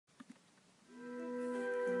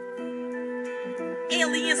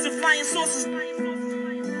aliens and flying saucers.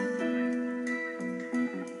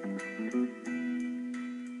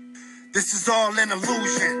 This is all an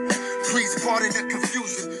illusion. Please pardon the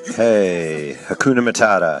confusion. Hey, Hakuna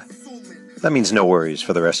Matata. That means no worries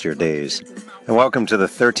for the rest of your days. And welcome to the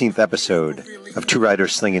 13th episode of Two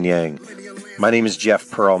Writers Slinging Yang. My name is Jeff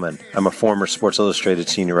Pearlman. I'm a former Sports Illustrated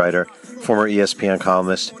senior writer, former ESPN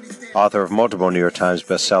columnist, author of multiple New York Times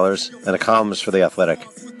bestsellers, and a columnist for The Athletic.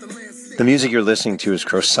 The music you're listening to is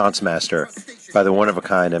Croissant's Master by the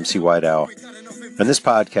one-of-a-kind MC White Owl. And this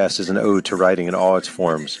podcast is an ode to writing in all its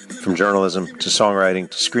forms, from journalism to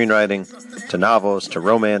songwriting to screenwriting to novels to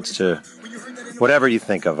romance to whatever you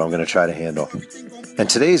think of, I'm going to try to handle. And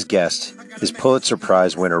today's guest is Pulitzer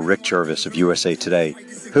Prize winner Rick Jervis of USA Today,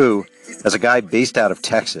 who, as a guy based out of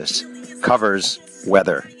Texas, covers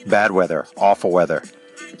weather, bad weather, awful weather.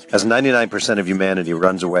 As 99% of humanity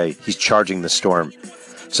runs away, he's charging the storm.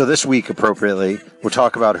 So this week, appropriately, we'll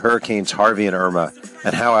talk about Hurricanes Harvey and Irma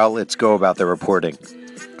and how outlets go about their reporting.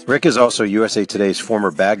 Rick is also USA Today's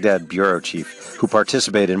former Baghdad bureau chief who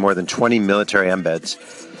participated in more than 20 military embeds.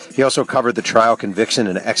 He also covered the trial, conviction,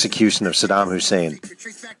 and execution of Saddam Hussein.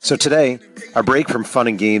 So today, our break from fun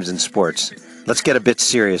and games and sports. Let's get a bit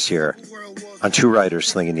serious here on Two Writers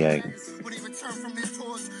Slinging Yang.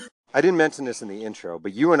 I didn't mention this in the intro,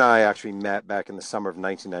 but you and I actually met back in the summer of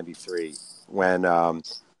 1993 when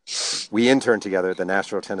we interned together at the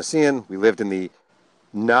Nashville Tennessean. We lived in the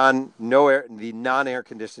non-air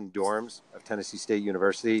conditioned dorms of Tennessee State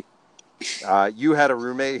University. You had a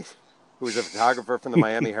roommate who was a photographer from the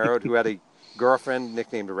Miami Herald who had a girlfriend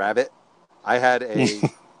nicknamed Rabbit.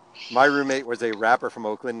 My roommate was a rapper from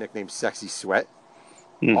Oakland nicknamed Sexy Sweat.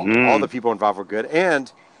 Mm-hmm. All the people involved were good.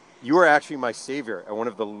 And you were actually my savior at one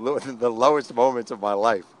of the lowest moments of my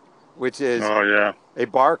life, which is a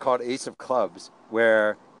bar called Ace of Clubs,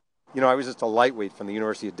 where, I was just a lightweight from the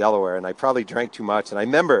University of Delaware, and I probably drank too much. And I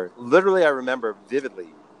remember vividly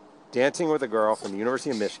dancing with a girl from the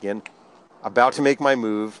University of Michigan, about to make my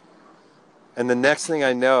move. And the next thing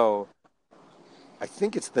I know, I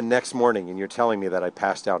think it's the next morning, and you're telling me that I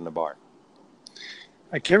passed out in a bar.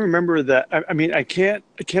 I can't remember that. I can't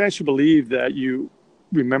actually believe that you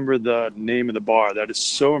remember the name of the bar. That is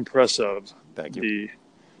so impressive. Thank you.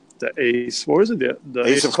 The Ace. What was it? The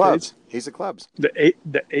Ace of Clubs. Ace of Clubs. The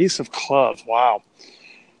Ace of Clubs. Wow.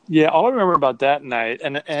 Yeah, all I remember about that night,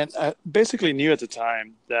 and I basically knew at the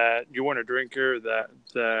time that you weren't a drinker,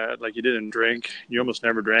 that like you didn't drink. You almost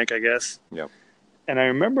never drank, I guess. Yeah. And I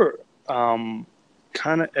remember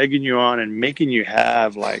kind of egging you on and making you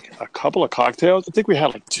have like a couple of cocktails. I think we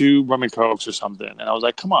had like 2 rum and cokes or something. And I was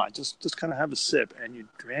like, come on, just kind of have a sip. And you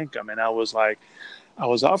drank them. And I was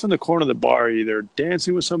off in the corner of the bar, either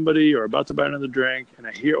dancing with somebody or about to buy another drink. And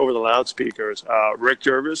I hear over the loudspeakers, Rick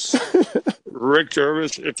Jervis, Rick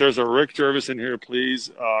Jervis. If there's a Rick Jervis in here, please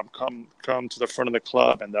come to the front of the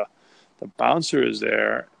club. And the bouncer is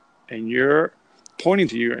there and you're pointing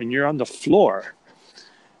to you and you're on the floor.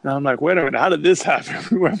 And I'm like, wait a minute, how did this happen?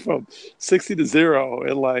 We went from 60 to 0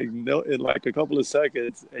 in like a couple of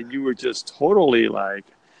seconds, and you were just totally like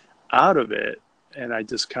out of it. And I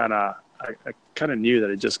just I kind of knew that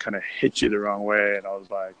it just kind of hit you the wrong way. And I was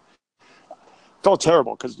like, felt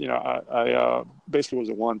terrible because, I basically was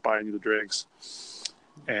the one buying you the drinks.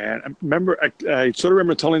 And I sort of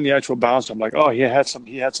remember telling the actual bouncer, I'm like, oh, he had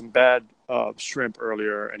some bad shrimp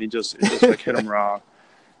earlier, and it just like hit him wrong.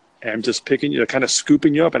 And I'm just picking you, kind of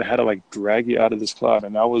scooping you up, and I had to like drag you out of this club.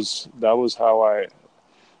 And that was how I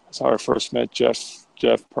first met Jeff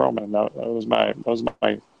Pearlman. That was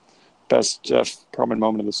my best Jeff Pearlman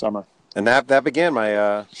moment of the summer. And that began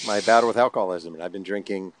my battle with alcoholism, and I've been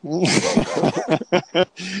drinking. And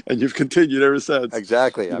you've continued ever since.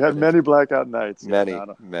 Exactly. You've had many blackout nights. Many.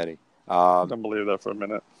 Don't believe that for a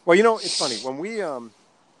minute. Well, it's funny when we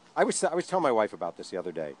I was telling my wife about this the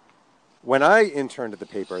other day. When I interned at the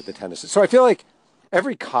paper at the Tennessee, so I feel like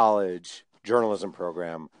every college journalism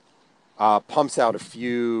program pumps out a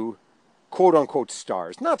few quote-unquote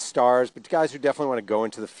stars. Not stars, but guys who definitely want to go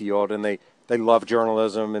into the field, and they love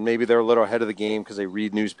journalism, and maybe they're a little ahead of the game because they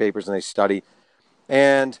read newspapers and they study.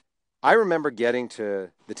 And I remember getting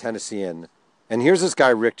to the Tennessean, and here's this guy,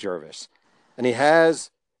 Rick Jervis, and he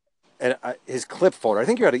has his clip folder. I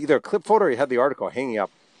think you had either a clip folder or you had the article hanging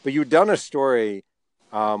up, but you'd done a story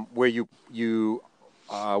where you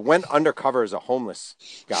went undercover as a homeless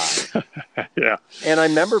guy. Yeah. And I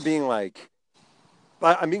remember being like,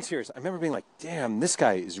 I'm being serious. I remember being like, damn, this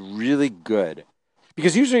guy is really good.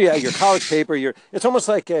 Because usually at your college paper, it's almost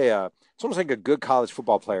like a good college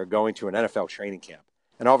football player going to an NFL training camp.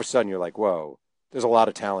 And all of a sudden you're like, whoa, there's a lot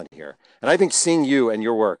of talent here. And I think seeing you and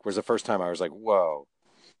your work was the first time I was like, whoa,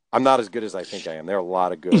 I'm not as good as I think I am. There are a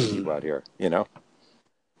lot of good people out here, you know?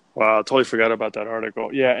 Wow, I totally forgot about that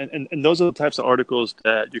article. Yeah, and those are the types of articles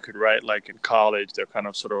that you could write like in college. They're kind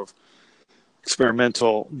of sort of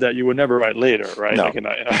experimental that you would never write later, right? No.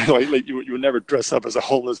 Like, like you would never dress up as a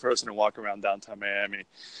homeless person and walk around downtown Miami,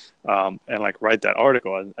 and like write that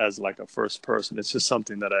article as like a first person. It's just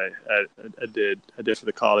something that I did for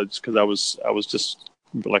the college because I was just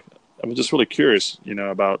really curious,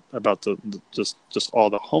 about the just all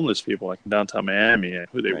the homeless people like in downtown Miami and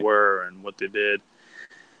who they were and what they did.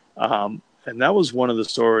 And that was one of the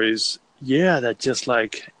stories, that just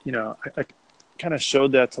like, I kind of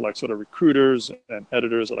showed that to like sort of recruiters and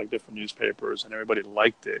editors of like different newspapers, and everybody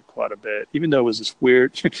liked it quite a bit, even though it was this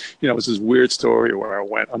weird, it was this weird story where I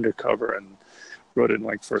went undercover and wrote it in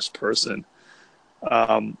like first person. Yeah,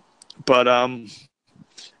 and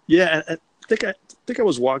I think I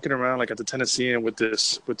was walking around like at the Tennessean with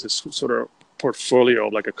this sort of portfolio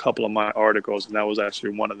of like a couple of my articles, and that was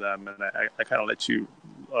actually one of them. And I kind of let you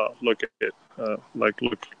look at it,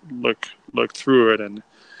 look through it,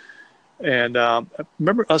 and I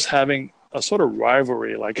remember us having a sort of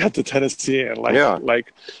rivalry, like at the Tennessean,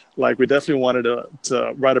 like we definitely wanted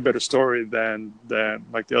to write a better story than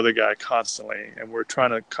like the other guy constantly, and we're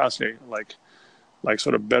trying to constantly like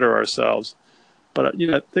sort of better ourselves. But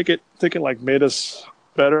I think it like made us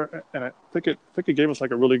better, and I think it gave us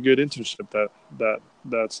like a really good internship that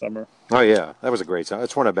summer. Oh yeah, that was a great summer.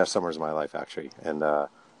 It's one of the best summers of my life actually, and I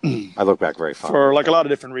look back very fondly. For like a lot of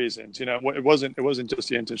different reasons. It wasn't just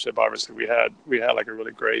the internship. Obviously, we had like a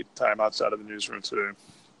really great time outside of the newsroom too.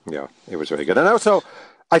 Yeah, it was really good. And also,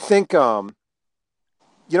 I think, I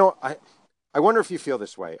wonder if you feel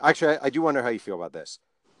this way. Actually, I do wonder how you feel about this.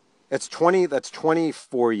 That's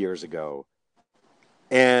 24 years ago.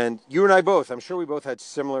 And you and I both, I'm sure we both had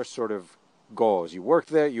similar sort of goals. You worked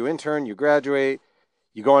there, you intern, you graduate,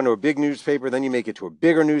 you go into a big newspaper, then you make it to a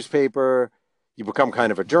bigger newspaper, you become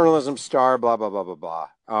kind of a journalism star, blah, blah, blah, blah, blah.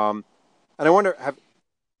 And I wonder,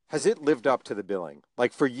 has it lived up to the billing?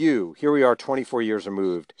 Like for you, here we are 24 years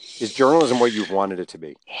removed. Is journalism what you've wanted it to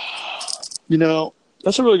be?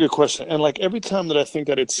 That's a really good question. And like every time that I think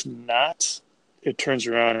that it's not, it turns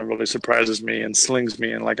around and really surprises me and slings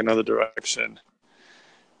me in like another direction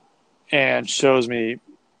and shows me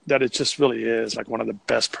that it just really is like one of the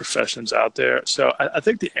best professions out there. So I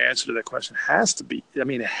think the answer to that question has to be,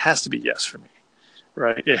 it has to be yes for me,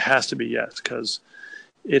 right? It has to be yes, because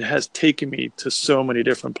it has taken me to so many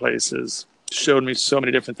different places, showed me so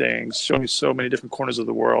many different things, showed me so many different corners of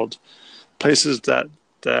the world, places that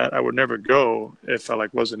I would never go if I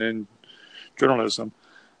like wasn't in journalism.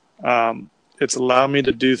 It's allowed me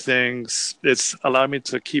to do things. It's allowed me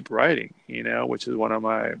to keep writing, which is one of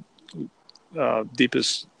my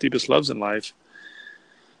deepest loves in life.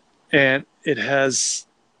 And it has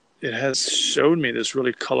showed me this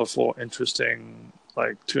really colorful, interesting,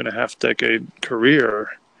 like 2.5 decade career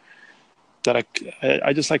that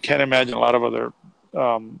I just like can't imagine a lot of other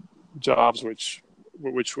jobs which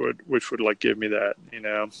would like give me that,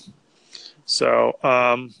 So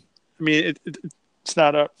it's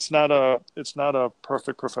not a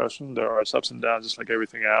perfect profession. There are ups and downs just like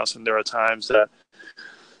everything else, and there are times that,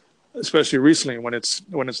 especially recently, when it's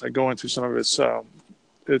like going through some of its sort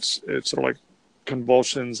of like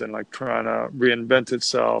convulsions and like trying to reinvent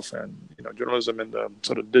itself, and journalism in the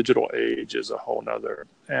sort of digital age is a whole nother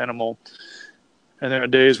animal. And there are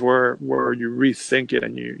days where you rethink it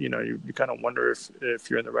and you kind of wonder if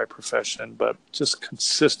you're in the right profession. But just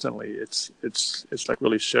consistently, it's like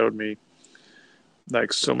really showed me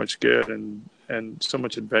like so much good and so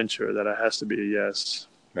much adventure that it has to be a yes.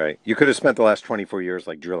 Right. You could have spent the last 24 years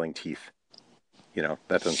like drilling teeth. That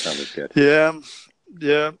doesn't sound as good. Yeah.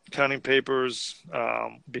 Counting papers,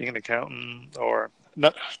 being an accountant, or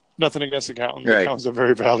nothing against accountants. Right. Accountants are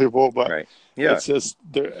very valuable, but right. Yeah. It's just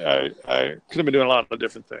I could have been doing a lot of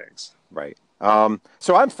different things. Right.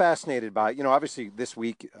 So I'm fascinated by, obviously this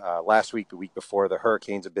week, last week, the week before, the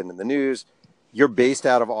hurricanes have been in the news. You're based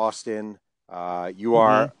out of Austin. You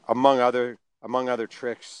are, among other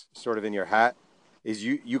tricks sort of in your hat, is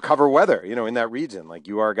you cover weather, in that region. Like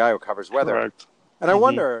you are a guy who covers weather. Correct. And I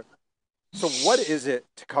wonder, so what is it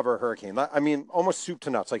to cover a hurricane? Almost soup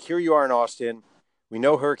to nuts. Like here you are in Austin. We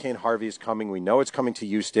know Hurricane Harvey is coming. We know it's coming to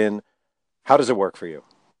Houston. How does it work for you?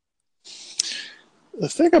 The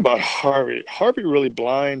thing about Harvey really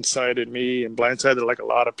blindsided me and blindsided like a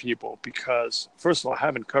lot of people because, first of all, I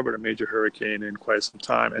haven't covered a major hurricane in quite some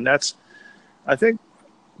time. And that's, I think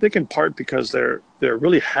in part because there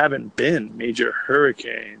really haven't been major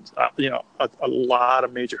hurricanes, a lot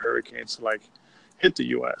of major hurricanes like hit the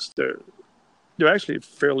U.S. They're actually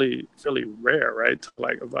fairly rare, right?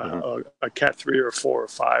 Like a Cat 3 or 4 or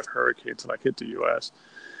 5 hurricane to like hit the U.S.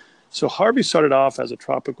 So Harvey started off as a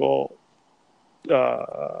tropical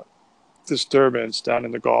disturbance down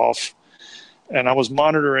in the Gulf, and I was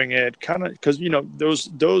monitoring it kind of because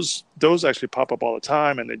those actually pop up all the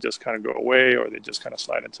time, and they just kind of go away, or they just kind of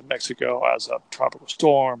slide into Mexico as a tropical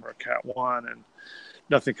storm or a Cat 1, and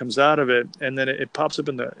nothing comes out of it, and then it pops up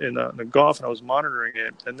in the Gulf, and I was monitoring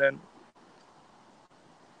it, and then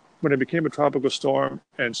when it became a tropical storm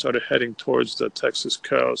and started heading towards the Texas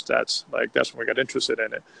coast, that's when we got interested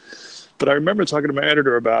in it. But I remember talking to my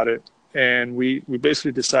editor about it, and we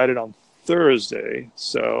basically decided on Thursday.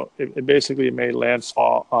 So it basically made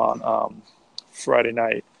landfall on Friday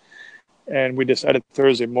night, and we decided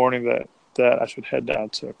Thursday morning that I should head down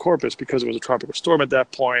to Corpus because it was a tropical storm at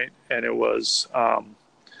that point, and it was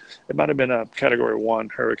it might have been a Category 1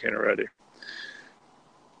 hurricane already.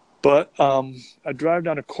 But I drive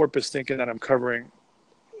down to Corpus thinking that I'm covering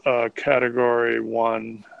a Category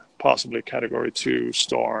 1, possibly Category 2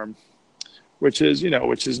 storm, which is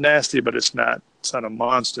nasty, but it's not a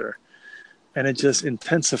monster. And it just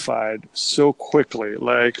intensified so quickly.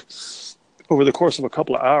 Like over the course of a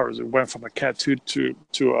couple of hours, it went from a Cat 2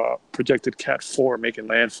 to a projected Cat 4 making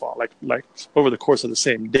landfall, like over the course of the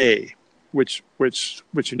same day, which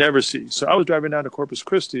you never see. So I was driving down to Corpus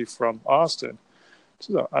Christi from Austin.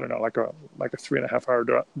 So I don't know, like a 3.5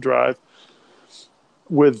 hour drive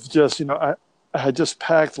with just, I had just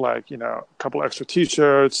packed a couple extra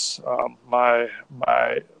T-shirts, my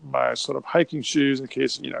sort of hiking shoes in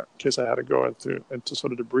case I had to go into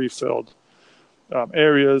sort of debris filled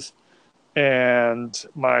areas, and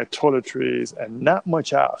my toiletries, and not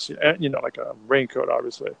much else, like a raincoat,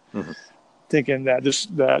 obviously, thinking that this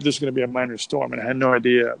is going to be a minor storm, and I had no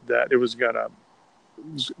idea that it was going to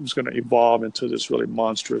evolve into this really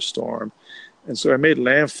monstrous storm. And so I made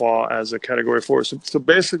landfall as a Category 4. So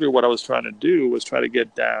basically what I was trying to do was try to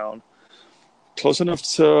get down close enough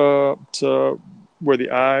to where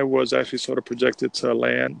the eye was actually sort of projected to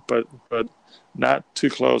land, but not too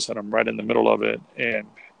close, and I'm right in the middle of it,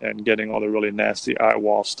 and getting all the really nasty eye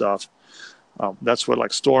wall stuff. That's what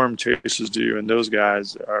like storm chasers do, and those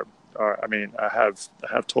guys are I mean, I have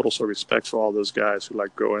total sort of respect for all those guys who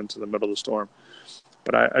like go into the middle of the storm.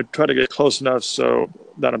 But I try to get close enough so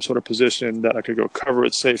that I'm sort of positioned that I could go cover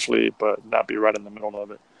it safely, but not be right in the middle of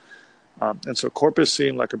it. And so Corpus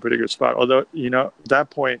seemed like a pretty good spot. Although, at that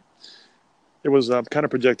point, it was kind of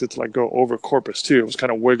projected to like go over Corpus too. It was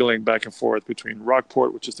kind of wiggling back and forth between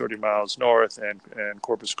Rockport, which is 30 miles north, and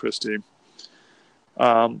Corpus Christi.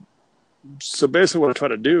 So basically what I try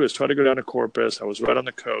to do is try to go down to Corpus. I was right on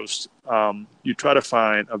the coast. You try to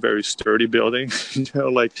find a very sturdy building,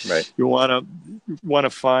 Right. You want to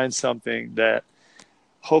find something that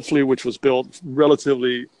hopefully which was built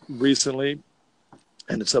relatively recently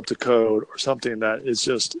and it's up to code, or something that is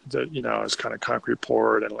just that, is kind of concrete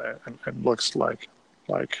poured and looks like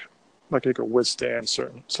it could withstand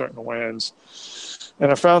certain winds.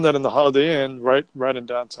 And I found that in the Holiday Inn, right in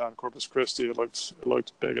downtown Corpus Christi, it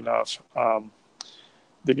looked big enough.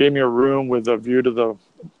 They gave me a room with a view to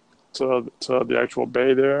the actual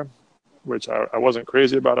bay there, which I wasn't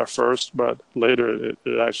crazy about at first, but later it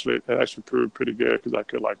actually proved pretty good because I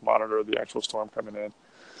could like monitor the actual storm coming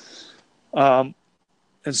in.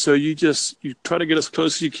 And so you try to get as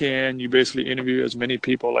close as you can. You basically interview as many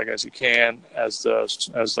people as you can as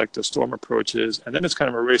the storm approaches, and then it's kind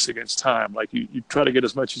of a race against time. Like you try to get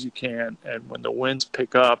as much as you can, and when the winds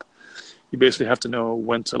pick up, you basically have to know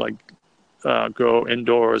when to go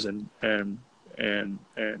indoors and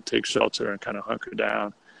take shelter and kind of hunker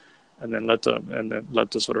down, and then let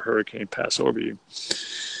the sort of hurricane pass over you.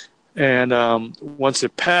 And once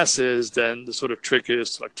it passes, then the sort of trick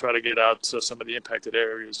is to try to get out to some of the impacted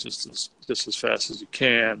areas just as fast as you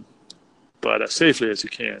can, but as safely as you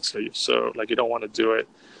can. So you don't want to do it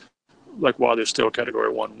while there's still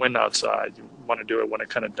Category 1 wind outside. You want to do it when it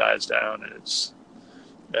kind of dies down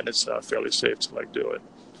and it's fairly safe to do it.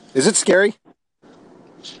 Is it scary?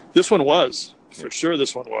 This one was, for sure.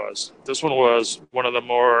 This one was one of the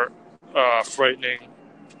more frightening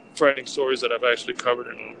stories that I've actually covered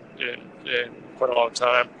in quite a long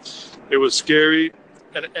time. It was scary,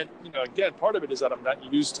 and again, part of it is that I'm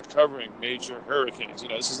not used to covering major hurricanes.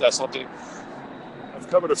 This is not something I've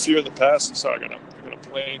covered a few in the past. Sorry, I got a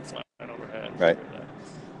plane flying overhead. Right.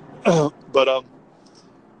 But I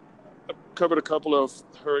covered a couple of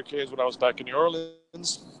hurricanes when I was back in New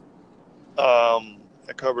Orleans.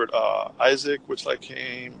 I covered Isaac, which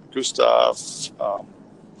came, Gustav.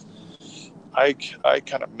 I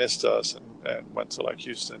kind of missed us and went to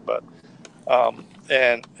Houston, but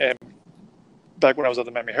And back when I was at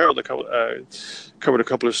the Miami Herald, I covered a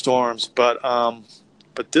couple of storms,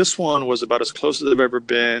 but this one was about as close as I've ever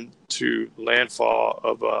been to landfall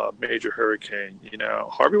of a major hurricane. You know,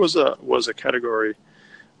 Harvey was a category.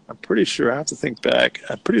 I'm pretty sure, I have to think back.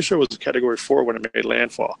 I'm pretty sure it was a category 4 when it made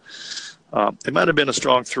landfall. It might have been a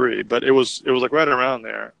strong 3, but it was like right around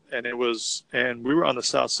there. And we were on the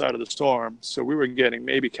south side of the storm, so we were getting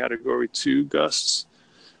maybe category 2 gusts,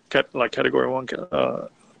 like category 1,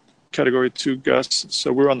 category 2 gusts.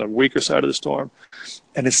 So we were on the weaker side of the storm,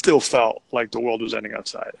 and it still felt like the world was ending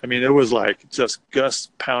outside. I mean, it was like just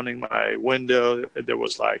gusts pounding my window. There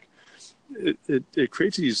was like, it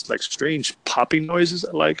creates these like strange popping noises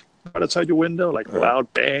like right outside your window, like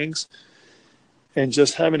loud bangs. And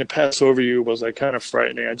just having it pass over you was like kind of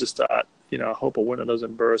frightening. I just thought, you know, I hope a window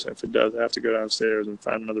doesn't burst. And if it does, I have to go downstairs and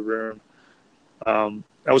find another room. I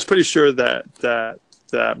was pretty sure that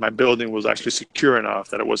my building was actually secure enough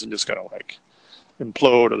that it wasn't just going to like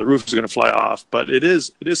implode or the roof is going to fly off. But it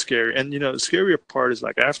is scary. And, you know, the scarier part is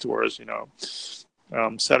like afterwards, you know,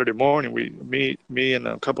 Saturday morning, me and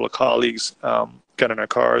a couple of colleagues got in our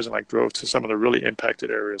cars and like drove to some of the really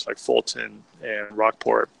impacted areas like Fulton and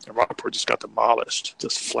Rockport. And Rockport just got demolished,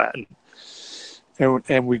 just flattened.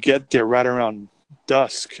 And we get there right around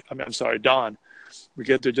dawn. We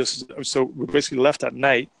get there so we basically left at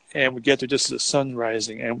night, and we get there just as the sun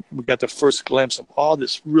rising, and we got the first glimpse of all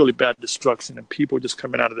this really bad destruction and people just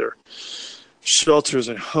coming out of their shelters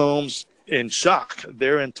and homes in shock.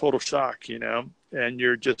 They're in total shock, you know, and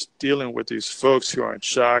you're just dealing with these folks who are in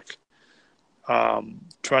shock,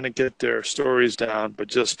 trying to get their stories down, but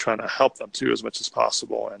just trying to help them too as much as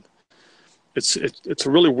possible. And it's a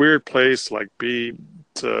really weird place, like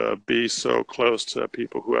to be so close to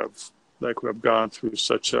people who have gone through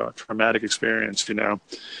such a traumatic experience, you know,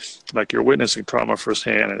 like you're witnessing trauma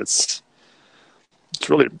firsthand. And it's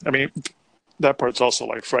really, I mean, that part's also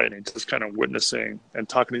like frightening, just kind of witnessing and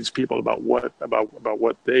talking to these people about what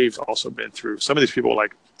they've also been through. Some of these people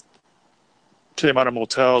like came out of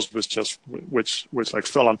motels which like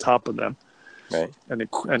fell on top of them, right? And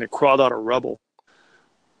they crawled out of rubble.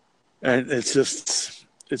 And it's just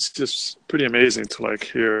pretty amazing to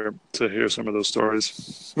hear some of those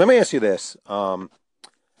stories. Let me ask you this: do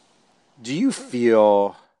you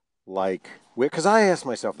feel like, because I ask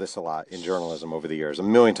myself this a lot in journalism over the years, a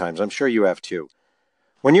million times, I'm sure you have too,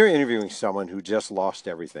 when you're interviewing someone who just lost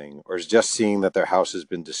everything or is just seeing that their house has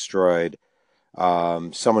been destroyed,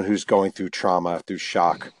 someone who's going through trauma, through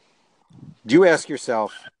shock, do you ask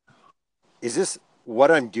yourself, is this what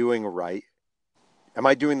I'm doing right? Am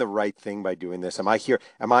I doing the right thing by doing this? Am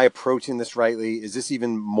I approaching this rightly? Is this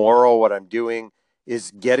even moral, what I'm doing?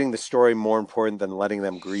 Is getting the story more important than letting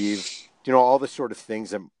them grieve? You know, all the sort of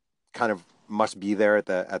things that kind of must be there at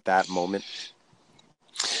that moment.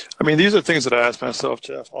 I mean, these are things that I ask myself,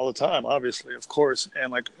 Jeff, all the time, obviously, of course.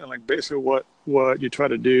 And basically what you try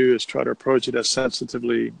to do is try to approach it as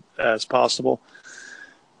sensitively as possible.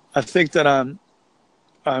 I think that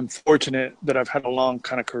I'm fortunate that I've had a long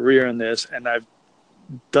kind of career in this, and I've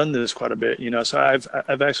done this quite a bit, you know. So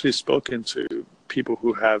I've actually spoken to people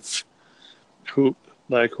who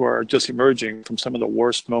are just emerging from some of the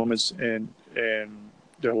worst moments in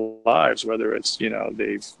their lives, whether it's, you know,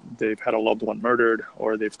 they've had a loved one murdered,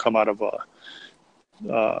 or they've come out of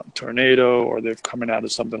a tornado, or they've coming out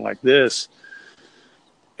of something like this.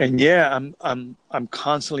 And yeah, I'm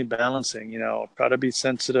constantly balancing, you know, try to be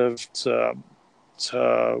sensitive to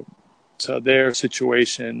their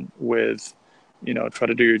situation with, you know, try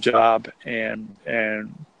to do your job and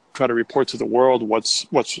try to report to the world what's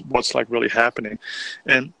like really happening.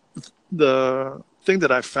 And the thing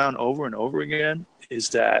that I've found over and over again is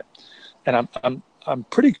that, and I'm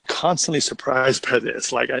pretty constantly surprised by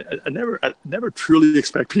this. Like I never truly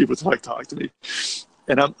expect people to talk to me.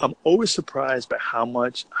 And I'm always surprised by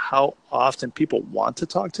how often people want to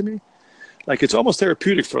talk to me. Like it's almost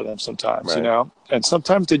therapeutic for them sometimes, right? You know, and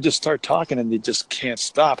sometimes they just start talking and they just can't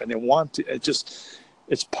stop, and they want to,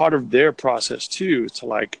 it's part of their process too, to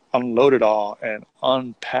like unload it all and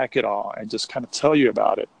unpack it all and just kind of tell you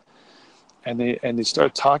about it. And they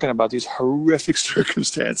start talking about these horrific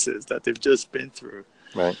circumstances that they've just been through.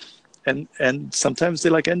 Right. And sometimes they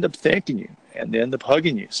like end up thanking you, and they end up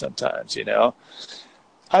hugging you sometimes, you know.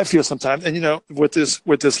 I feel sometimes, and you know, with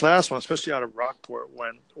this last one, especially out of Rockport,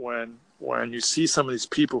 when you see some of these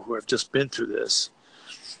people who have just been through this,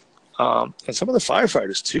 and some of the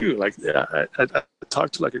firefighters too. Like I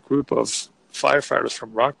talked to like a group of firefighters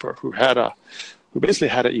from Rockport who basically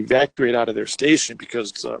had to evacuate out of their station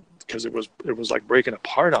because it was like breaking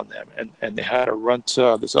apart on them, and they had to run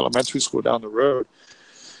to this elementary school down the road.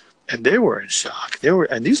 and they were in shock.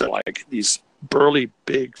 And these are like these burly,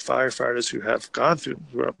 big firefighters who have gone through,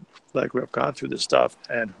 who have gone through this stuff,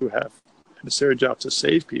 and who have, and it's their job to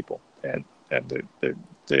save people. And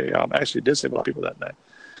they actually did save a lot of people that night.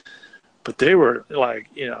 But they were like,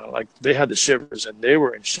 like they had the shivers, and they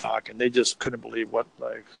were in shock, and they just couldn't believe what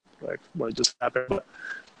what just happened. But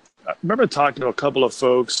I remember talking to a couple of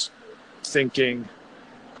folks, thinking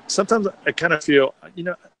sometimes I kind of feel, I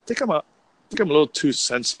think I'm a little too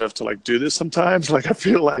sensitive to like do this sometimes. Like I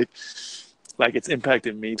feel like it's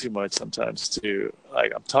impacted me too much sometimes too.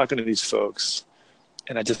 Like I'm talking to these folks,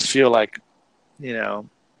 and I just feel like,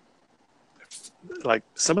 like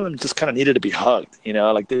some of them just kind of needed to be hugged,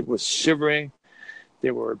 like they were shivering,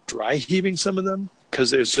 they were dry heaving, some of them,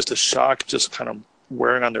 because it was just a shock just kind of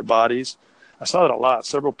wearing on their bodies. I saw that a lot.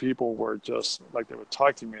 Several people were just like, they would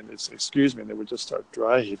talk to me and they'd say, excuse me, and they would just start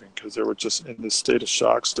dry heaving because they were just in this state of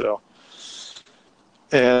shock still.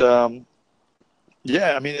 And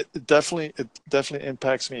yeah, I mean, it definitely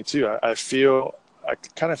impacts me too. I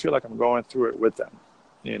kind of feel like I'm going through it with them,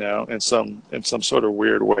 in some sort of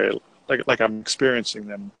weird way. Like I'm experiencing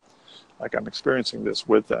them, like I'm experiencing this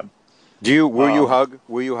with them. Will you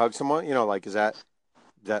hug someone? Like, is that,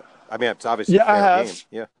 I mean, it's obviously yeah, fair game.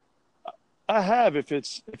 Yeah. I have, if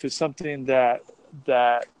it's something that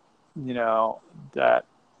that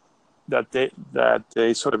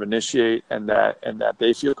they sort of initiate, and that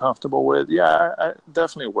they feel comfortable with. Yeah, I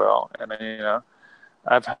definitely will. And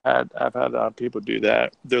I've had people do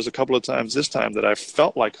that. There's a couple of times this time that I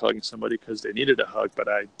felt like hugging somebody because they needed a hug, but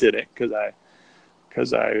I didn't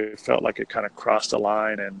because I felt like it kind of crossed the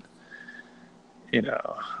line. And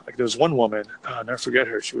like there was one woman, I'll never forget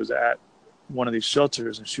her. She was at one of these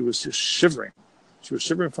shelters, and she was just shivering. She was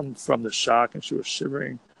shivering from the shock, and she was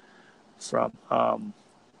shivering from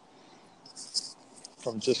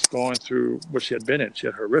just going through what she had been in. She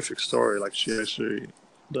had a horrific story. Like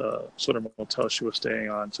the sort of motel she was staying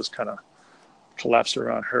on just kind of collapsed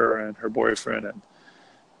around her and her boyfriend, and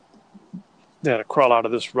they had to crawl out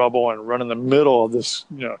of this rubble and run in the middle of this,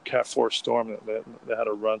 Cat 4 storm that they had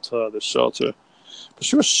to run to the shelter. But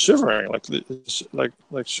she was shivering,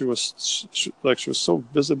 like she was so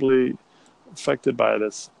visibly affected by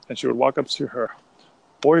this, and she would walk up to her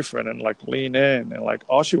boyfriend and like lean in, and like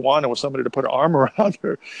all she wanted was somebody to put an arm around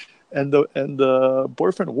her, and the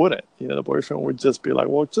boyfriend wouldn't. The boyfriend would just be like,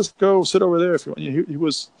 "Well, just go sit over there if you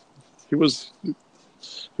want." He was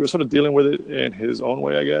sort of dealing with it in his own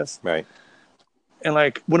way, I guess. Right. And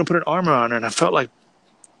like wouldn't put an arm around her, and I felt like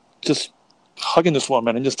just hugging this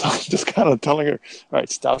woman and just kind of telling her, "All right,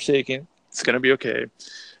 stop shaking. It's gonna be okay."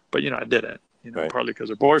 But I didn't. Right. Partly because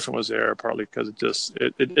her boyfriend was there, partly because it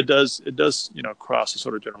does cross a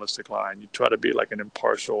sort of journalistic line. You try to be like an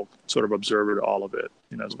impartial sort of observer to all of it,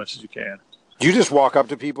 as much as you can. Do you just walk up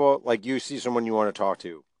to people, like you see someone you want to talk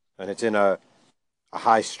to, and it's in a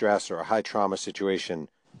high stress or a high trauma situation?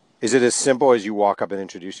 Is it as simple as you walk up and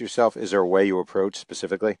introduce yourself? Is there a way you approach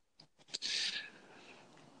specifically?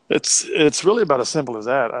 It's really about as simple as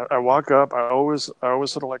that. I walk up. I always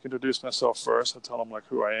sort of like introduce myself first. I tell them like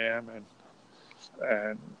who I am and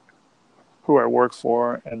who I work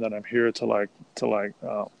for, and then I'm here to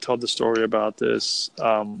tell the story about this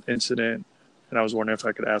incident. And I was wondering if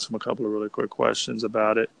I could ask them a couple of really quick questions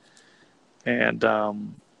about it. And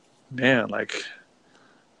man, like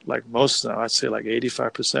most of them, I'd say like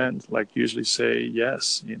 85%, like usually say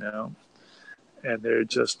yes, and they're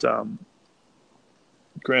just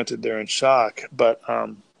granted they're in shock, but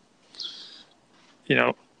a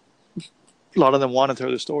lot of them want to tell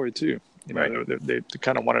their story too. Right. They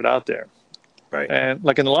kind of want it out there. Right. And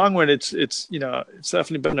like in the long run, it's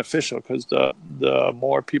definitely beneficial, because the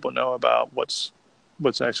more people know about what's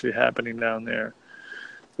actually happening down there,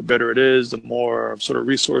 the better it is. The more sort of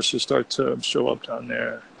resources start to show up down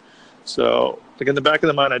there. So like in the back of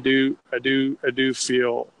the mind, I do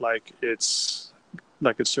feel like it's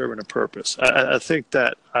serving a purpose. I think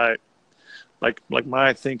that like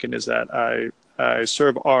my thinking is that I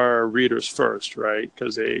serve our readers first, right?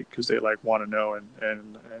 Because they like want to know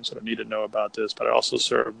and sort of need to know about this. But I also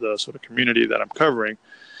serve the sort of community that I'm covering,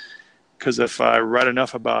 because if I write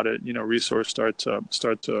enough about it, resources start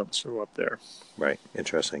to show up there. Right.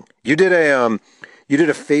 Interesting. You did a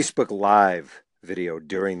Facebook Live video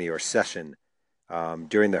during your session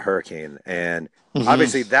during the hurricane, and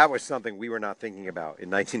obviously that was something we were not thinking about in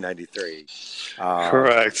 1993.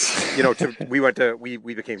 Correct.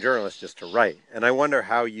 We became journalists just to write, and I wonder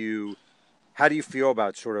how do you feel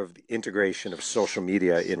about sort of the integration of social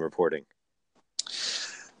media in reporting?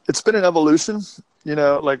 It's been an evolution,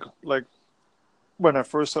 like when I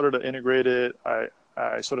first started to integrate it,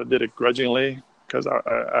 I sort of did it grudgingly, because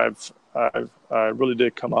I really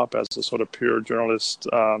did come up as a sort of pure journalist,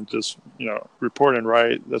 just report and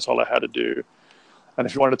write. That's all I had to do. And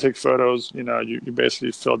if you wanted to take photos, you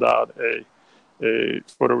basically filled out a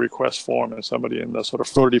photo request form, and somebody in the sort of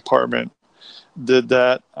photo department did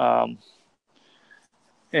that.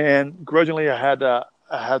 And grudgingly, I had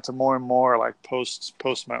to more and more like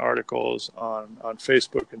post my articles on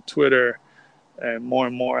Facebook and Twitter, and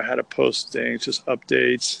more I had to post things, just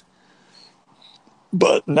updates.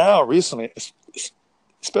 But now recently,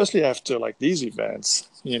 especially after like these events,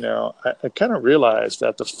 I kind of realized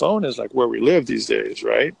that the phone is like where we live these days,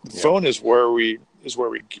 right? The phone is where we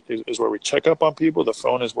check up on people. The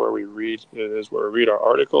phone is where we read our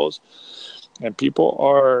articles, and people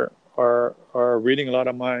are reading a lot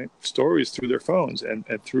of my stories through their phones and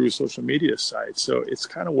through social media sites. So it's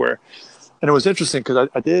kind of where, and it was interesting because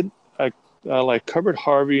I like covered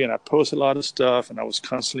Harvey, and I posted a lot of stuff, and I was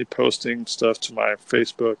constantly posting stuff to my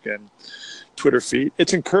Facebook and Twitter feed.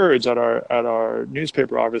 It's encouraged at our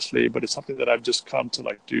newspaper, obviously, but it's something that I've just come to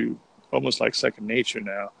like do almost like second nature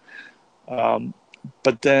now.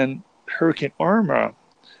 But then Hurricane Irma,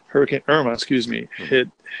 excuse me, hit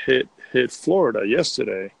Florida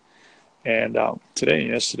yesterday, and today and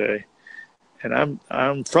yesterday, and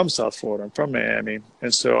I'm from South Florida. I'm from Miami,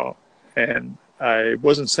 and I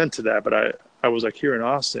wasn't sent to that, but I was like here in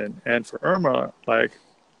Austin, and for Irma, like,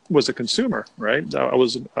 was a consumer, right? I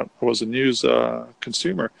was a news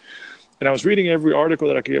consumer, and I was reading every article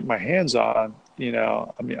that I could get my hands on.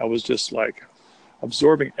 I was just like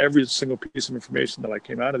absorbing every single piece of information that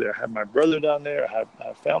came out of there. I had my brother down there, I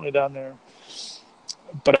had family down there,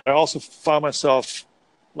 but I also found myself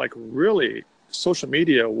like really social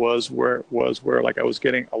media was where like I was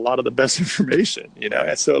getting a lot of the best information,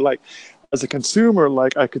 and so like as a consumer,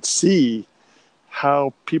 like I could see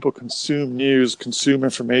how people consume news, consume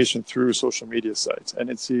information through social media sites. And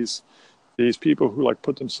it's these people who like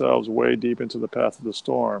put themselves way deep into the path of the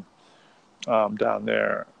storm down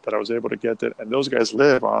there that I was able to get that. And those guys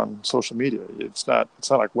live on social media. It's not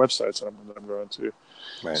like websites that I'm going to.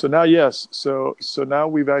 Right. So now, yes. So now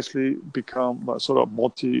we've actually become sort of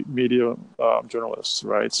multimedia journalists,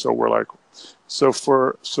 right? So we're like,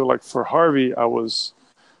 for Harvey, I was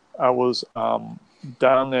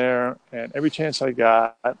down there, and every chance I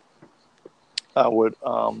got, I would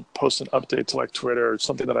post an update to like Twitter or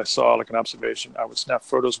something that I saw, like an observation. I would snap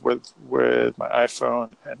photos with my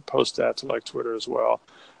iPhone and post that to like Twitter as well.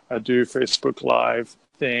 I do Facebook Live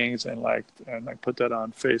things and put that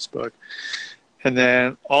on Facebook. And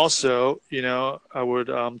then also, I would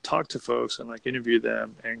talk to folks and like interview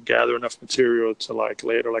them and gather enough material to like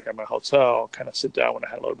later, like at my hotel, kind of sit down when I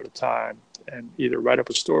had a little bit of time and either write up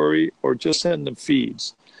a story or just send them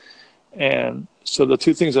feeds. And so the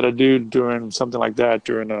two things that I do during something like that,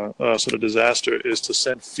 during a sort of disaster, is to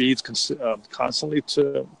send feeds constantly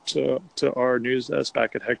to our news desk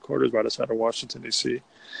back at headquarters right outside of Washington, D.C.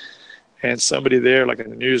 And somebody there, like in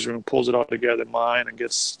the newsroom, pulls it all together in mine and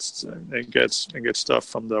gets stuff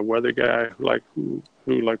from the weather guy who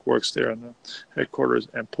works there in the headquarters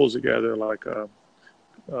and pulls together like a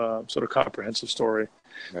sort of comprehensive story.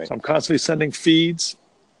 Right. So I'm constantly sending feeds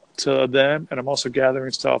to them, and I'm also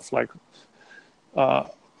gathering stuff like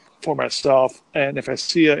for myself. And if I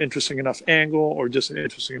see an interesting enough angle or just an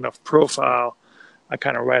interesting enough profile, I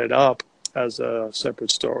kind of write it up as a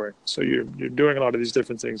separate story. So you're doing a lot of these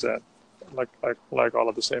different things that like all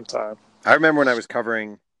at the same time. I remember when I was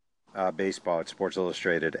covering baseball at Sports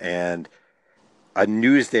Illustrated, and a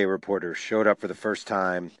Newsday reporter showed up for the first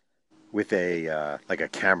time with a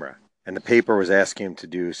camera, and the paper was asking him to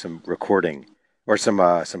do some recording or some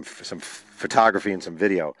photography and some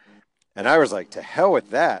video, and I was like, to hell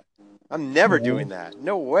with that! I'm never doing that.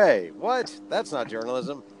 No way. What? That's not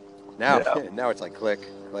journalism. Now it's like click,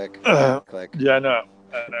 click, click. Yeah, I know.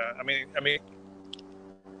 I mean,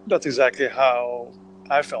 that's exactly how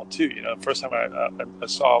I felt too. First time I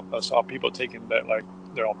saw people taking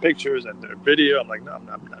their own pictures and their video. I'm like, no,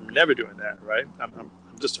 I'm never doing that. Right? I'm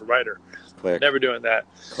just a writer. Click. Never doing that.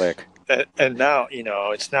 Click. And now,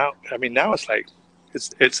 it's now. I mean, now it's like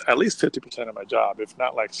it's at least 50% of my job, if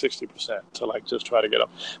not like 60%, to like just try to get up.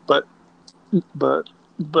 But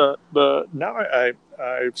now I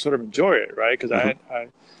sort of enjoy it, right? Because I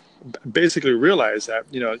basically realize that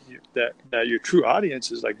that your true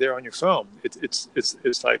audience is like there on your phone.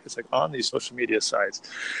 It's like on these social media sites.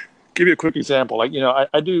 Give you a quick example. Like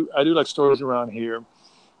I do like stories around here,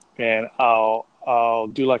 and I'll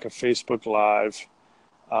do like a Facebook Live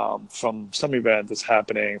from some event that's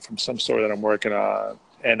happening, from some story that I'm working on,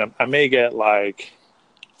 and I may get like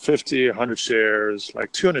 50, 100 shares.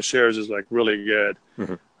 Like 200 shares is like really good.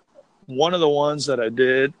 Mm-hmm. one of the ones that I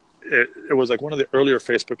did, it was like one of the earlier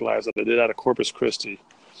Facebook Lives that I did out of Corpus Christi.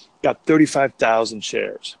 Got 35,000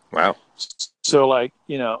 shares. Wow. So like,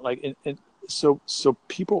 you know, like, so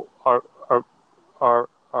people are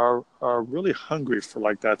really hungry for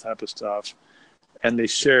like that type of stuff, and they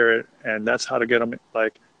share it, and that's how to get them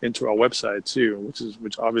like into our website too,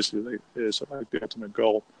 which obviously like, is like the ultimate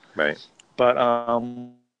goal. Right. But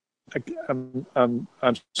I'm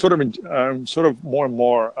sort of more and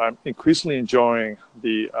more, I'm increasingly enjoying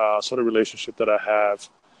the sort of relationship that I have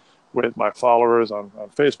with my followers on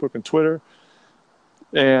Facebook and Twitter,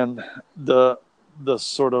 and the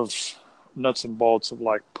sort of nuts and bolts of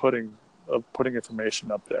like putting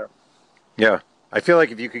information up there. Yeah. I feel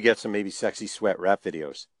like if you could get some maybe sexy sweat rap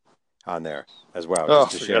videos on there as well. Oh,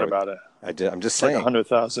 just to forget share about it. I'm just Like saying.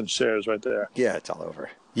 100,000 shares right there. Yeah, it's all over.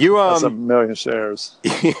 You That's 1,000,000 shares.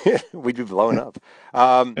 we'd be blowing up.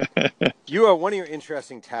 You one of your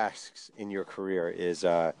interesting tasks in your career is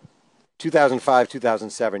 2005,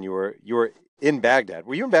 2007. You were in Baghdad.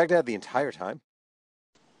 Were you in Baghdad the entire time?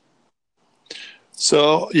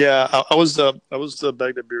 So yeah, I was the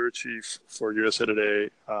Baghdad bureau chief for USA Today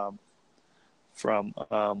from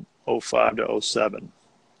 05 to 07.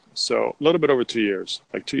 So a little bit over 2 years,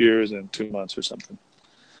 like 2 years and 2 months or something.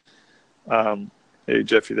 Hey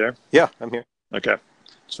Jeff, you there? Yeah, I'm here. Okay,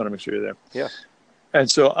 just want to make sure you're there. Yeah. And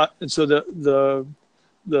so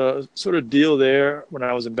the sort of deal there when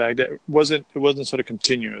I was in Baghdad wasn't sort of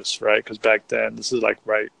continuous, right? Because back then, this is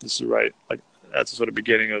right, like at the sort of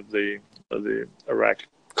beginning of the Iraq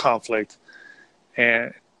conflict,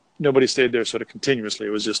 and nobody stayed there sort of continuously.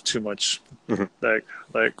 It was just too much, Mm-hmm. like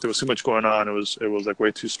there was too much going on. It was like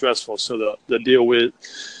way too stressful. So the deal was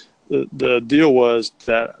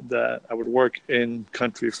that I would work in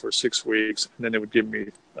country for 6 weeks, and then they would give me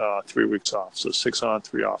 3 weeks off. So 6 on,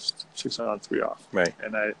 3 off, 6 on, 3 off. Right.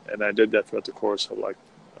 And I did that throughout the course of like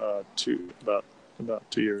about 2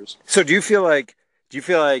 years. So do you feel like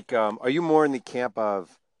are you more in the camp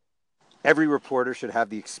of every reporter should have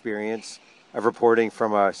the experience of reporting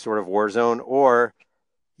from a sort of war zone, or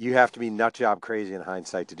you have to be nut job crazy in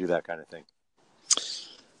hindsight to do that kind of thing?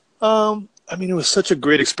 I mean, it was such a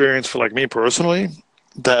great experience for like me personally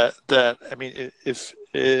that I mean, if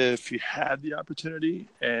you had the opportunity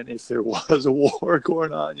and if there was a war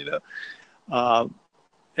going on, you know,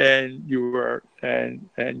 and you were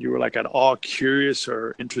like at all curious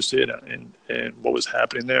or interested in what was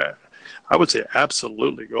happening there, I would say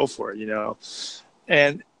absolutely go for it, you know,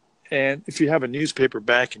 and if you have a newspaper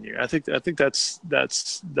backing you, I think that's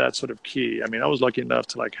sort of key. I mean, I was lucky enough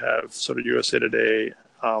to like have sort of USA Today.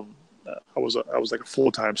 I was like a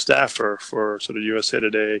full-time staffer for sort of USA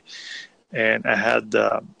Today, and I had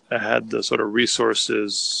the sort of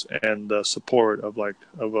resources and the support of a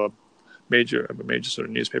major sort of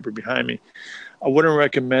newspaper behind me. I wouldn't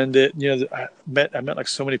recommend it. You know, I met like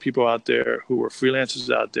so many people out there who were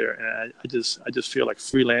freelancers out there, and I just feel like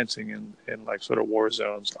freelancing in like sort of war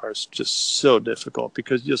zones are just so difficult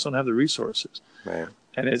because you just don't have the resources. Man.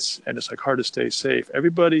 And it's like hard to stay safe.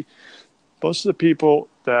 Most of the people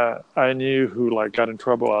that I knew who like got in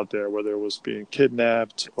trouble out there, whether it was being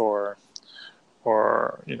kidnapped or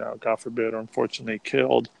you know, God forbid, or unfortunately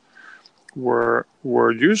killed, were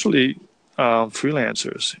usually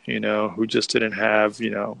freelancers, you know, who just didn't have, you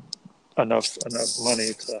know, enough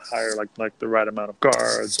money to hire like the right amount of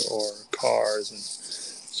guards or cars and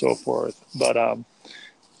so forth. But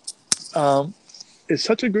it's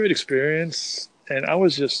such a great experience, and I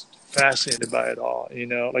was just fascinated by it all. You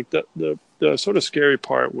know, like the sort of scary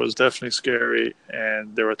part was definitely scary,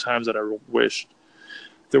 and there were times that I wished.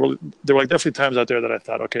 There were like definitely times out there that I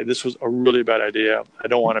thought, okay, this was a really bad idea. I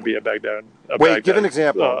don't want to be a Baghdad. Give an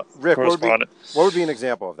example, Rick. What would be an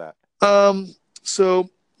example of that? So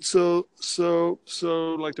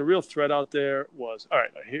like the real threat out there was, all right,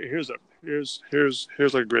 here's like a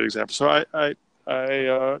great example. So I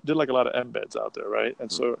did like a lot of embeds out there, right? And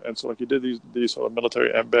so like you did these sort of military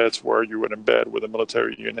embeds where you would embed with a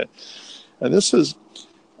military unit, and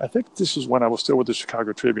I think this was when I was still with the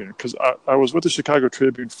Chicago Tribune, because I was with the Chicago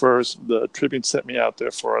Tribune first. The Tribune sent me out there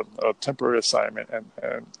for a temporary assignment, and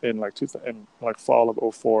in like fall of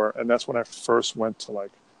 2004, and that's when I first went to like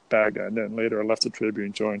Baghdad, and then later I left the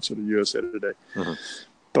Tribune, joined sort of USA Today. Mm-hmm.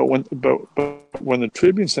 But when the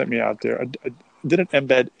Tribune sent me out there, I did an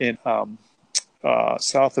embed in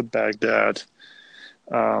south of Baghdad.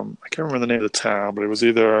 I can't remember the name of the town, but it was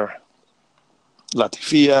either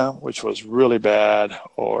Latifia, which was really bad,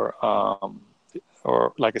 or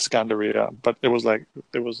like Iskandaria, but it was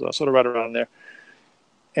sort of right around there.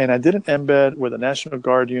 And I did an embed with a National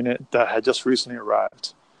Guard unit that had just recently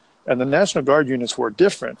arrived. And the National Guard units were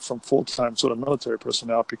different from full-time sort of military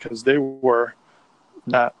personnel because they were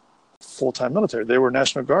not full-time military. They were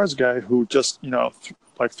National Guards guys who just,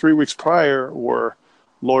 like 3 weeks prior were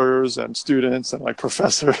lawyers and students and like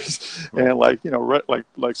professors and like,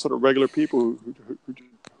 like sort of regular people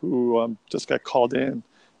who just got called in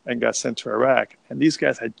and got sent to Iraq. And these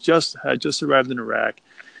guys had just arrived in Iraq,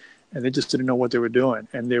 and they just didn't know what they were doing.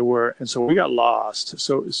 And so we got lost.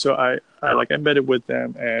 So I like embedded with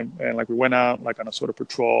them, and like we went out like on a sort of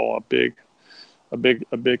patrol, a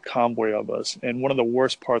big convoy of us, and one of the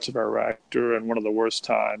worst parts of Iraq during one of the worst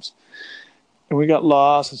times. And we got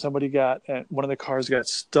lost, and one of the cars got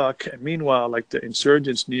stuck. And meanwhile, like the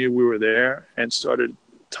insurgents knew we were there and started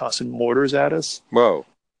tossing mortars at us. Whoa.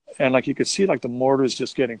 And like you could see like the mortars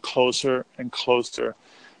just getting closer and closer.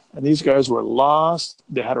 And these guys were lost.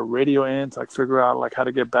 They had a radio in to like figure out like how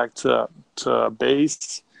to get back to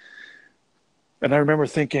base. And I remember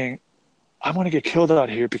thinking, I'm going to get killed out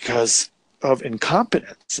here because of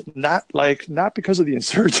incompetence, not because of the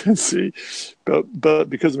insurgency, but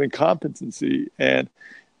because of incompetency. And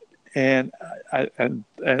that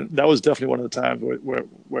was definitely one of the times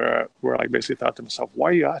where I basically thought to myself, why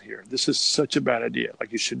are you out here? This is such a bad idea.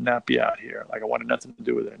 Like, you should not be out here. Like, I wanted nothing to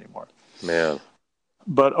do with it anymore. Man.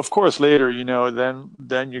 But of course, later,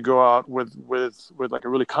 then you go out with like a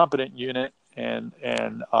really competent unit, and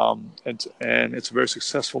it's a very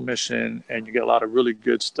successful mission, and you get a lot of really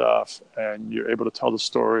good stuff, and you're able to tell the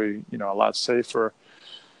story, a lot safer,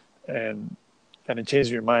 and it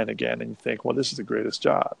changes your mind again, and you think, well, this is the greatest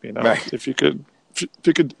job, Right. If you could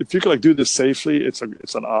like do this safely, it's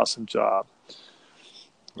an awesome job.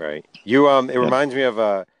 Right. It reminds me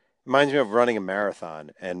of running a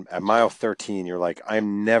marathon, and at mile 13, you're like,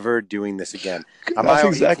 I'm never doing this again. At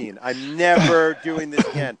mile 18, I'm never doing this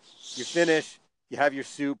again. You finish, you have your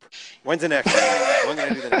soup. When's the next one? When can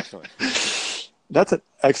I do the next one? That's an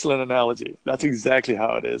excellent analogy. That's exactly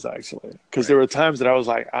how it is, actually. Because there were times that I was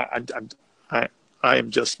like, I am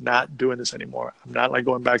just not doing this anymore. I'm not like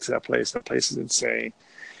going back to that place. That place is insane.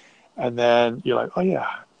 And then you're like, oh yeah,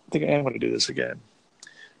 I think I am going to do this again.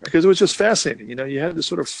 Because it was just fascinating. You had this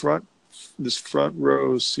sort of front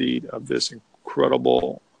row seat of this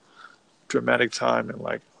incredible dramatic time in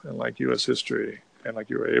like U.S. history. And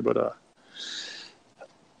like you were able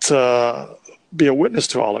to be a witness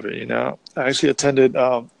to all of it, I actually attended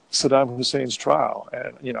Saddam Hussein's trial,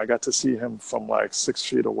 and I got to see him from like 6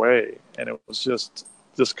 feet away, and it was just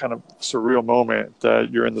this kind of surreal moment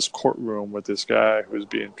that you're in this courtroom with this guy who's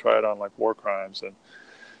being tried on like war crimes, and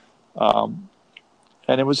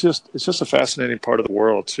it's just a fascinating part of the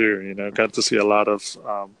world too. Got to see a lot of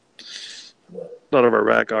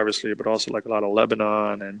Iraq, obviously, but also like a lot of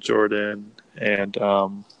Lebanon and Jordan, and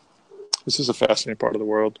this is a fascinating part of the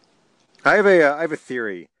world. I have a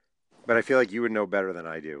theory, but I feel like you would know better than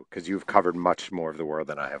I do because you've covered much more of the world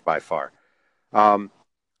than I have by far.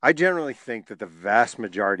 I generally think that the vast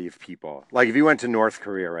majority of people, like if you went to North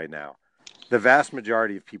Korea right now, the vast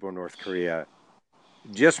majority of people in North Korea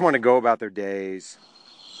just want to go about their days,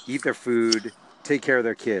 eat their food, take care of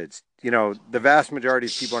their kids. The vast majority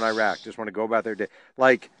of people in Iraq just want to go about their day.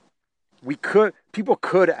 Like, people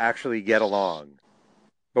could actually get along,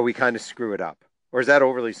 but we kind of screw it up. Or is that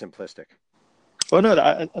overly simplistic? Oh no,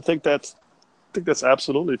 I think that's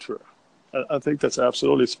absolutely true. I think that's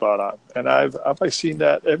absolutely spot on, and I've like seen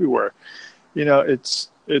that everywhere. It's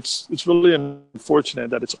really unfortunate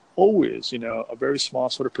that it's always a very small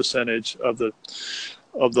sort of percentage of the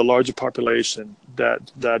larger population that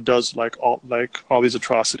does like all these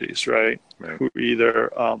atrocities, right? Who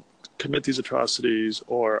either commit these atrocities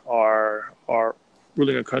or are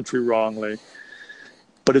ruling a country wrongly.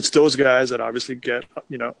 But it's those guys that obviously get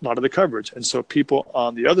a lot of the coverage, and so people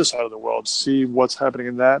on the other side of the world see what's happening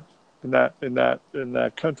in that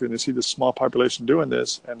country, and they see the small population doing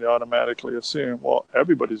this, and they automatically assume, well,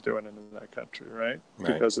 everybody's doing it in that country, right?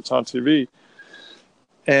 Because it's on TV.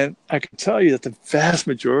 And I can tell you that the vast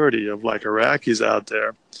majority of like Iraqis out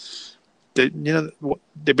there, they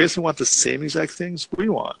basically want the same exact things we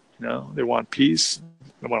want. They want peace.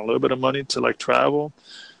 They want a little bit of money to like travel.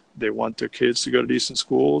 They want their kids to go to decent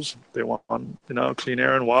schools. They want clean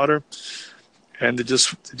air and water, and they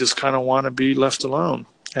just kind of want to be left alone.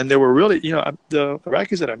 And they were really, the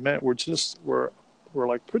Iraqis that I met were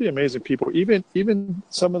like pretty amazing people. Even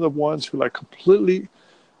some of the ones who like completely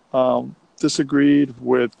disagreed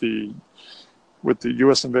with the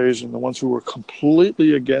U.S. invasion, the ones who were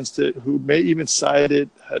completely against it, who may even sided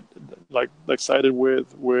with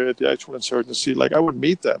the actual insurgency. Like, I would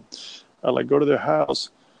meet them, I'd like go to their house,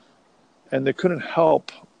 and they couldn't help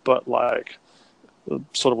but like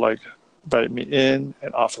sort of like invite me in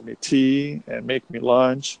and offer me tea and make me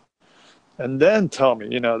lunch, and then tell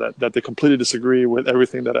me, that they completely disagree with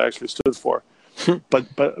everything that I actually stood for.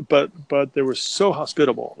 But they were so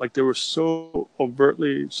hospitable. Like, they were so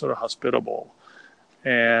overtly sort of hospitable,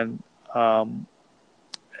 and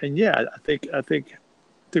yeah, I think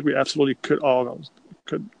we absolutely could all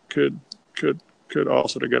could all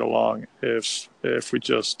sort of get along if we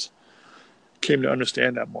just came to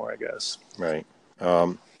understand that more, I guess. Right.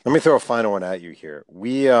 Let me throw a final one at you here.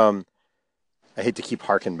 I hate to keep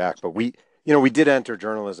harking back, but we did enter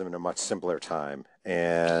journalism in a much simpler time,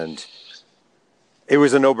 and it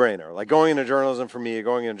was a no-brainer. Like, going into journalism for me,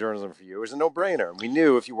 going into journalism for you, it was a no-brainer. We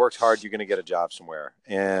knew if you worked hard, you're going to get a job somewhere.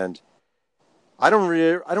 And I don't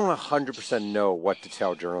 100% know what to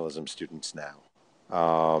tell journalism students now.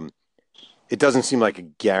 It doesn't seem like a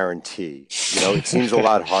guarantee. It seems a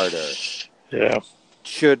lot harder. Yeah.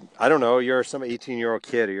 I don't know, you're some 18-year-old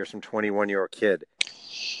kid or you're some 21-year-old kid.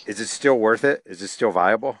 Is it still worth it? Is it still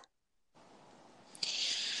viable?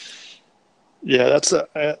 Yeah,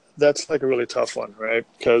 that's like a really tough one, right?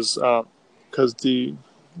 Because the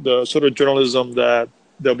sort of journalism that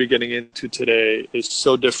they'll be getting into today is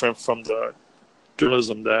so different from the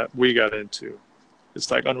journalism that we got into.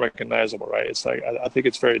 It's like unrecognizable, right? It's like I think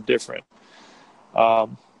it's very different. But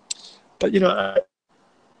I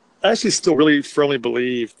actually still really firmly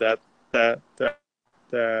believe that the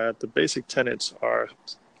basic tenets are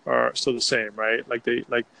still the same, right?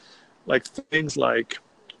 Like things like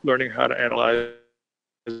learning how to analyze,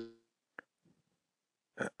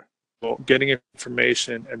 getting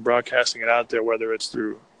information and broadcasting it out there, whether it's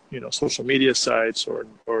through social media sites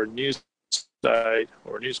or news site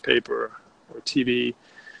or newspaper or TV.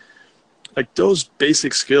 Like, those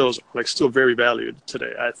basic skills are like still very valued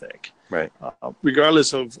today, I think. Right.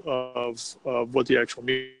 Regardless of what the actual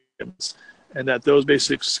medium is, and that those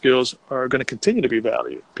basic skills are going to continue to be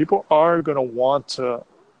valued. People are going to want to.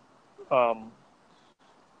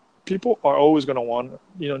 People are always going to want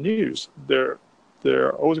news. They're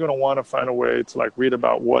always going to want to find a way to like read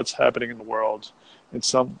about what's happening in the world in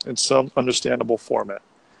some understandable format.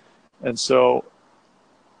 And so,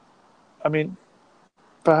 I mean,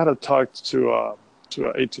 if I had to talk to an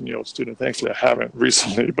 18-year-old student, thankfully I haven't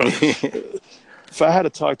recently, but if I had to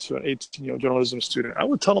talk to an 18-year-old journalism student, I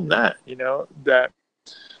would tell them that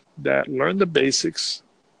that learn the basics,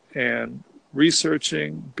 and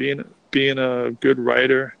researching, being a good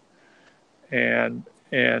writer, and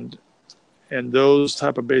those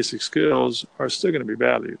type of basic skills are still going to be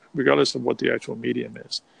valued regardless of what the actual medium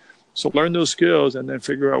is. So learn those skills and then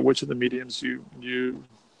figure out which of the mediums you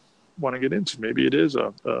want to get into. Maybe it is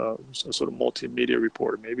a sort of multimedia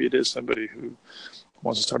reporter. Maybe it is somebody who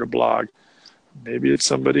wants to start a blog. Maybe it's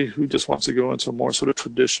somebody who just wants to go into a more sort of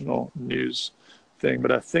traditional news thing.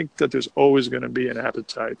 But I think that there's always going to be an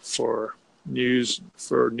appetite for news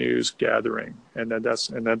gathering, and that's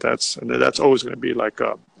always going to be like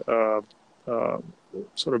a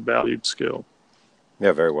sort of valued skill.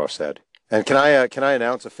 Yeah, very well said. And can I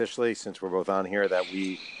announce officially, since we're both on here, that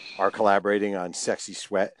we are collaborating on Sexy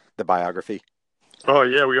Sweat, the biography? Oh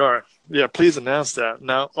yeah, we are. Yeah, please announce that.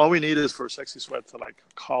 Now, all we need is for Sexy Sweat to like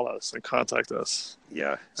call us and contact us.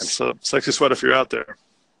 Yeah. So, Sexy Sweat, if you're out there,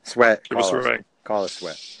 Sweat, give us a ring. Call us,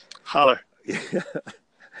 Sweat. Holler.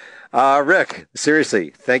 Rick,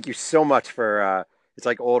 seriously, thank you so much for. It's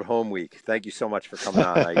like old home week. Thank you so much for coming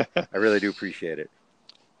on. I really do appreciate it.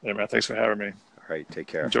 Yeah, man. Thanks for having me. All right, take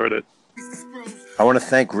care. Enjoyed it. I want to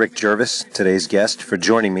thank Rick Jervis, today's guest, for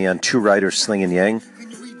joining me on Two Writers Slinging Yang.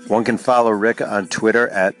 One can follow Rick on Twitter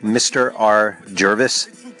at Mr. R. Jervis,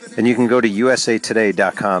 and you can go to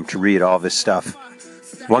usatoday.com to read all of his stuff.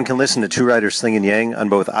 One can listen to Two Writers Slinging Yang on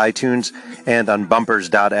both iTunes and on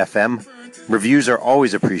bumpers.fm. Reviews are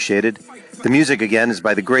always appreciated. The music, again, is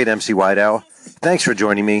by the great MC White Owl. Thanks for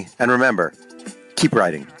joining me, and remember, keep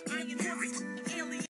writing.